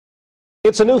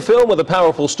It's a new film with a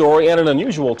powerful story and an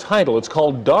unusual title. It's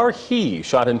called DAR HE,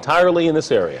 shot entirely in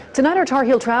this area. Tonight, our Tar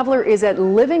Heel traveler is at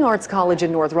Living Arts College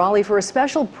in North Raleigh for a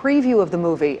special preview of the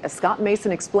movie. As Scott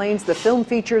Mason explains, the film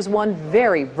features one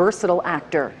very versatile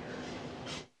actor.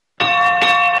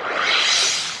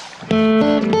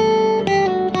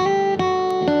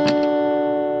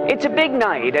 It's a big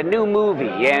night, a new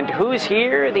movie, and who's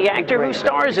here? The actor who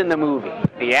stars in the movie.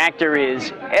 The actor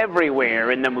is everywhere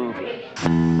in the movie.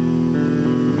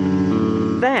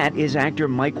 That is actor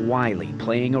Mike Wiley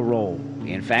playing a role.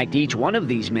 In fact, each one of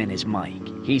these men is Mike.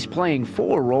 He's playing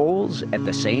 4 roles at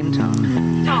the same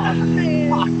time.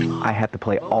 I have to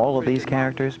play all of these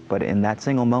characters, but in that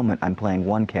single moment, I'm playing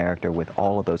one character with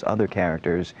all of those other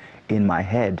characters in my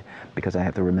head because I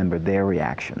have to remember their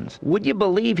reactions. Would you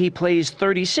believe he plays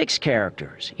 36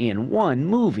 characters in one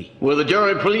movie? Will the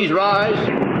jury please rise?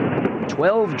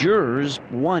 12 jurors,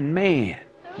 1 man,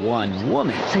 1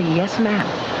 woman. Say yes,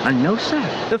 ma'am, or no, sir.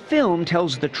 The film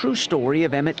tells the true story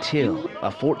of Emmett Till, a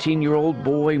 14-year-old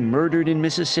boy murdered in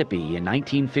Mississippi in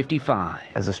 1955.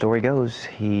 As the story goes,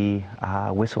 he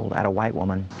whistled at a white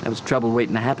woman. There was trouble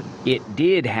waiting to happen. It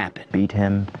did happen. Beat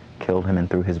him, killed him, and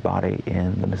threw his body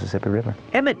in the Mississippi River.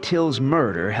 Emmett Till's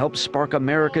murder helped spark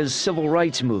America's civil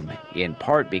rights movement, in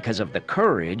part because of the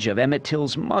courage of Emmett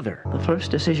Till's mother. The first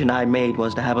decision I made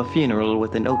was to have a funeral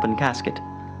with an open casket.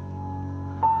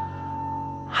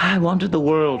 I wanted the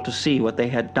world to see what they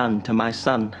had done to my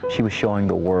son. She was showing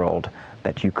the world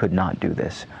that you could not do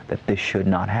this, that this should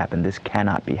not happen, this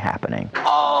cannot be happening.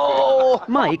 Oh!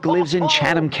 Mike lives in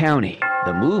Chatham County.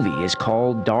 The movie is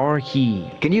called DAR HE.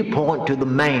 Can you point to the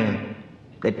man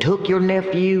that took your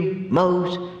nephew,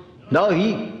 Mose? No,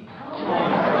 he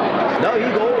go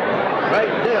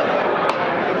right there.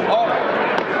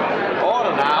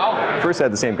 Order now. First I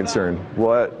had the same concern.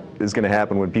 What is going to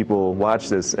happen when people watch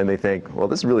this and they think, well,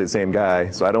 this is really the same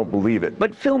guy, so I don't believe it.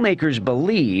 But filmmakers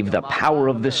believe the power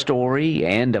of the story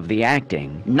and of the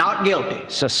acting. Not guilty.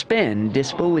 Suspend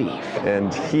disbelief.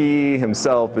 And he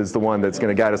himself is the one that's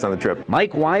going to guide us on the trip.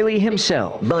 Mike Wiley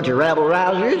himself. Bunch of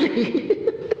rabble-rousers.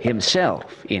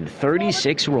 Himself in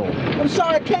 36 roles. I'm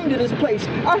sorry I came to this place.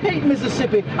 I hate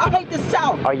Mississippi. I hate the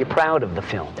South. Are you proud of the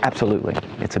film? Absolutely.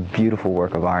 It's a beautiful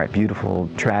work of art, beautiful,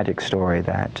 tragic story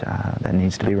that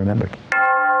needs to be remembered.